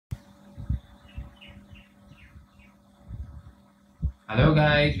Hello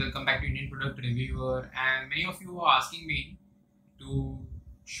guys, welcome back to Indian Product Reviewer, and many of you are asking me to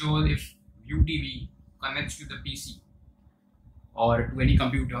show if View TV connects to the PC or to any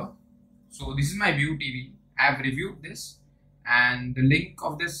computer. So this is my View TV. I have reviewed this, and the link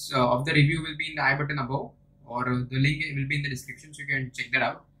of this of the review will be in the I button above, or the link will be in the description, so you can check that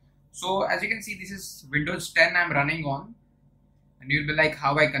out. So as you can see, this is Windows 10 I'm running on, and you'll be like,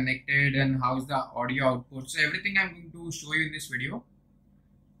 how I connected and how is the audio output. So everything I'm going to show you in this video.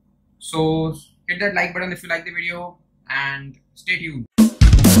 So hit that like button if you like the video and stay tuned.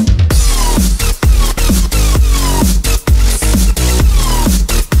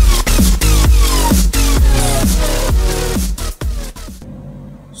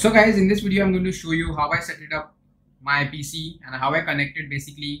 So guys, in this video I'm going to show you how I set it up my PC and how I connected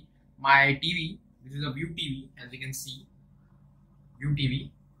basically my TV. This is a View TV, as you can see, View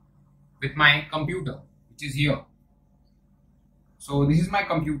TV, with my computer, which is here. So this is my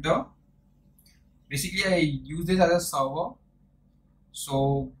computer. Basically, I use this as a server.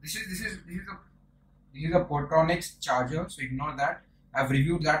 So this is a Portronics charger. So ignore that. I've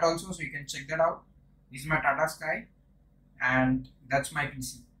reviewed that also, so you can check that out. This is my Tata Sky, and that's my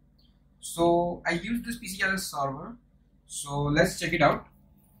PC. So I use this PC as a server. So let's check it out.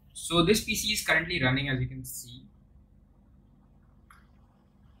 So this PC is currently running, as you can see.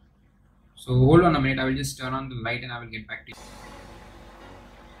 So hold on a minute. I will just turn on the light and I will get back to you.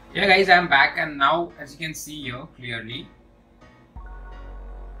 Yeah guys, I am back, and now as you can see here clearly,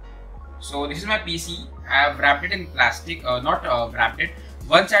 so this is my PC. I have wrapped it in plastic, not wrapped it.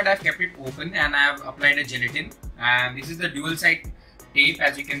 One side I have kept it open and I have applied a gelatin, and this is the dual side tape,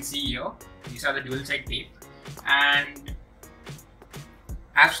 as you can see here. These are the dual side tape, and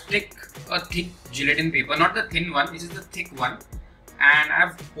I have stick a thick gelatin paper, not the thin one, this is the thick one, and I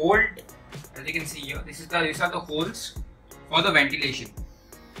have holed, as you can see here, these are the holes for the ventilation.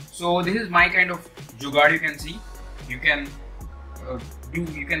 So this is my kind of jugaad. You can see, you can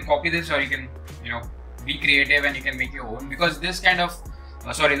copy this, or you can be creative and you can make your own, because this kind of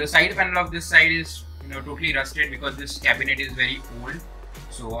the side panel of this side is totally rusted because this cabinet is very old.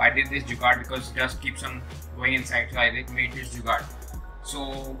 So I did this jugaad because dust keeps on going inside, so I made this jugaad.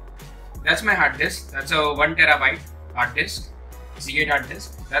 So that's my hard disk. That's a 1 terabyte hard disk, C8 hard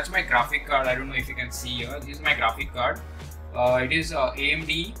disk. That's my graphic card. I don't know if you can see here. This is my graphic card. It is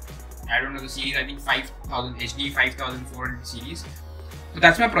AMD, I don't know the series, I think 5000 HD 5400 series. So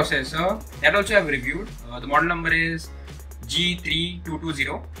that's my processor. That also I have reviewed. The model number is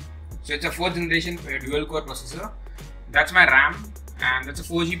G3220. So it's a 4th generation dual core processor. That's my RAM, and that's a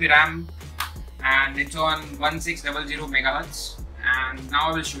 4 GB RAM, and it's on 1600 MHz. And now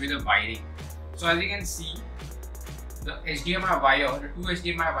I will show you the wiring. So as you can see, the HDMI wire, the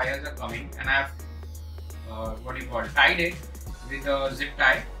two HDMI wires are coming, and I have tied it with a zip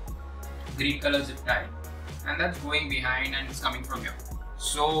tie, green color zip tie, and that's going behind and it's coming from here.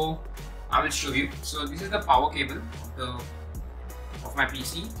 So I will show you. So this is the power cable of my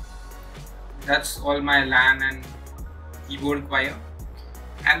PC. That's all my LAN and keyboard wire,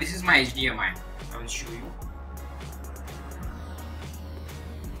 and this is my HDMI. I will show you.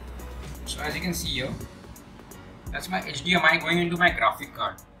 So as you can see here, that's my HDMI going into my graphic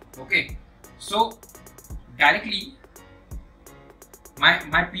card. Okay, so directly my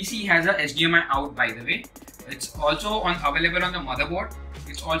PC has a HDMI out, by the way. It's also available on the motherboard.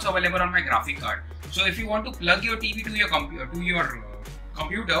 It's also available on my graphic card. So if you want to plug your TV to your computer,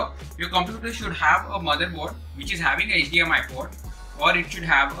 your computer should have a motherboard which is having a HDMI port, or it should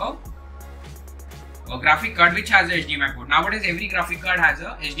have a graphic card which has a HDMI port. Nowadays every graphic card has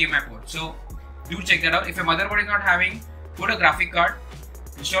a HDMI port, so do check that out. If a motherboard is not having, put a graphic card,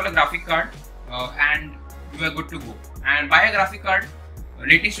 install a graphic card, and you are good to go. And buy a graphic card,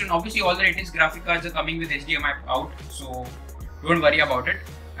 latest, and obviously all the latest graphic cards are coming with HDMI out, so don't worry about it.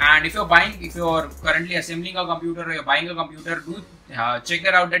 And if you're currently assembling a computer, or you're buying a computer, do check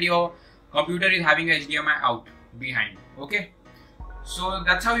that out that your computer is having a HDMI out behind. Okay, so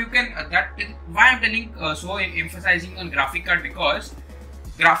that's how you can. Why I'm telling emphasizing on graphic card, because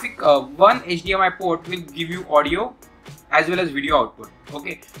one HDMI port will give you audio as well as video output.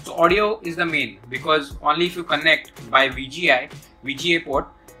 Okay, so audio is the main, because only if you connect by VGA port,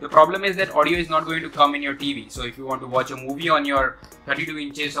 the problem is that audio is not going to come in your TV. So if you want to watch a movie on your 32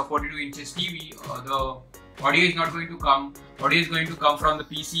 inches or 42 inches TV, the audio is not going to come. Audio is going to come from the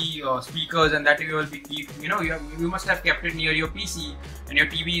PC speakers, and that you will be you must have kept it near your PC, and your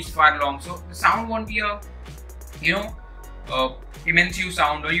TV is far long, so the sound won't be a immense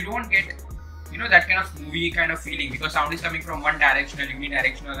sound, or you don't get that kind of movie kind of feeling, because sound is coming from one directional,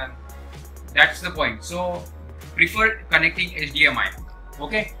 unidirectional, and that's the point. So prefer connecting HDMI.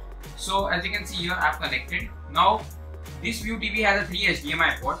 Okay, so as you can see here, I've connected. Now this View TV has a 3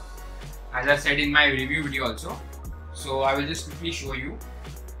 HDMI port, as I said in my review video also. So I will just quickly show you.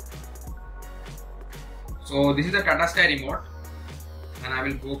 So this is the Tata Sky remote, and I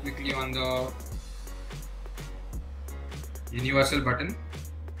will go quickly on the universal button,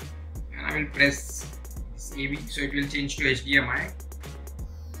 and I will press this AB, so it will change to HDMI.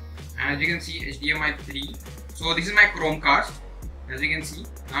 And as you can see, HDMI 3. So this is my Chromecast. As you can see,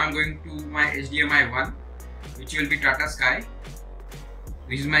 now I'm going to my HDMI 1, which will be Tata Sky.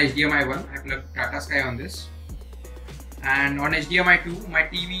 This is my HDMI 1. I plug Tata Sky on this, and on HDMI 2, my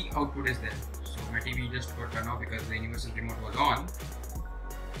TV output is there. So my TV just got turned off because the universal remote was on.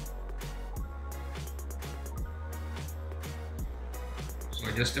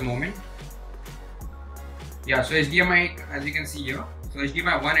 So just a moment. Yeah, so HDMI, as you can see here, so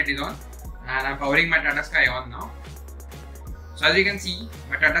HDMI 1 it is on, and I'm powering my Tata Sky on now. So as you can see,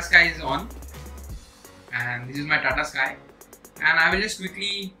 my Tata Sky is on, and this is my Tata Sky, and I will just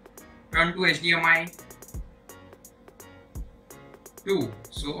quickly turn to HDMI 2.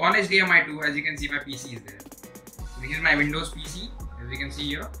 So on HDMI 2, as you can see, my PC is there. So this is my Windows PC, as you can see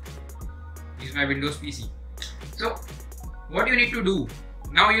here. This is my Windows PC. So what you need to do,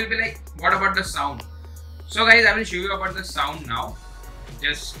 now you'll be like, what about the sound? So guys, I will show you about the sound now.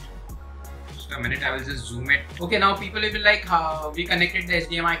 Just a minute, I will just zoom it. Okay, now people will be like, we connected the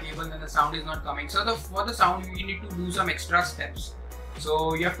HDMI cable and the sound is not coming. So for the sound, you need to do some extra steps.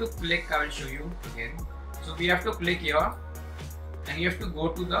 So you have to click, I will show you again. So we have to click here, and you have to go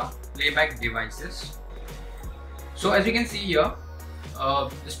to the playback devices. So as you can see here, the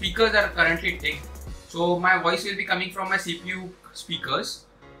speakers are currently ticked. So my voice will be coming from my CPU speakers.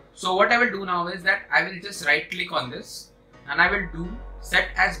 So what I will do now is that I will just right click on this, and I will do set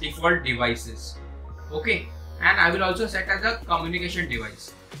as default devices. Okay, and I will also set as a communication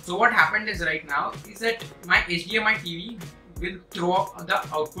device. So what happened is right now is that my HDMI TV will throw up the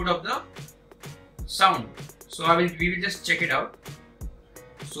output of the sound. So we will just check it out.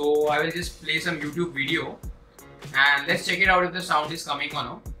 So I will just play some YouTube video, and let's check it out if the sound is coming or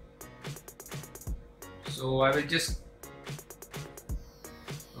no. So I will just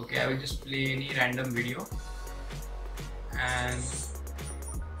play any random video, and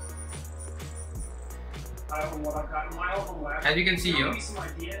as you can see here,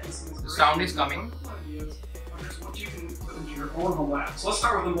 the sound is coming. What you can put into your own home lab. So let's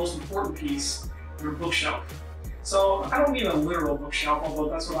start with the most important piece, your bookshelf. So I don't mean a literal bookshelf, although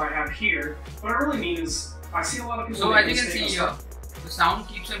that's what I have here. What I really mean is, I see a lot of people. So as you can see here, the sound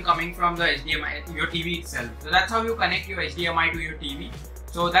keeps on coming from the HDMI, your TV itself. So that's how you connect your HDMI to your TV.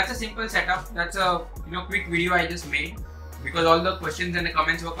 So that's a simple setup. That's a quick video I just made, because all the questions and the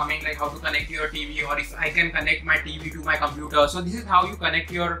comments were coming like how to connect your TV, or if I can connect my TV to my computer. So this is how you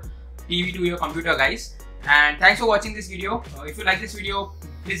connect your TV to your computer, guys. And thanks for watching this video. If you like this video,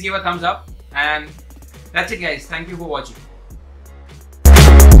 please give a thumbs up, and that's it guys. Thank you for watching.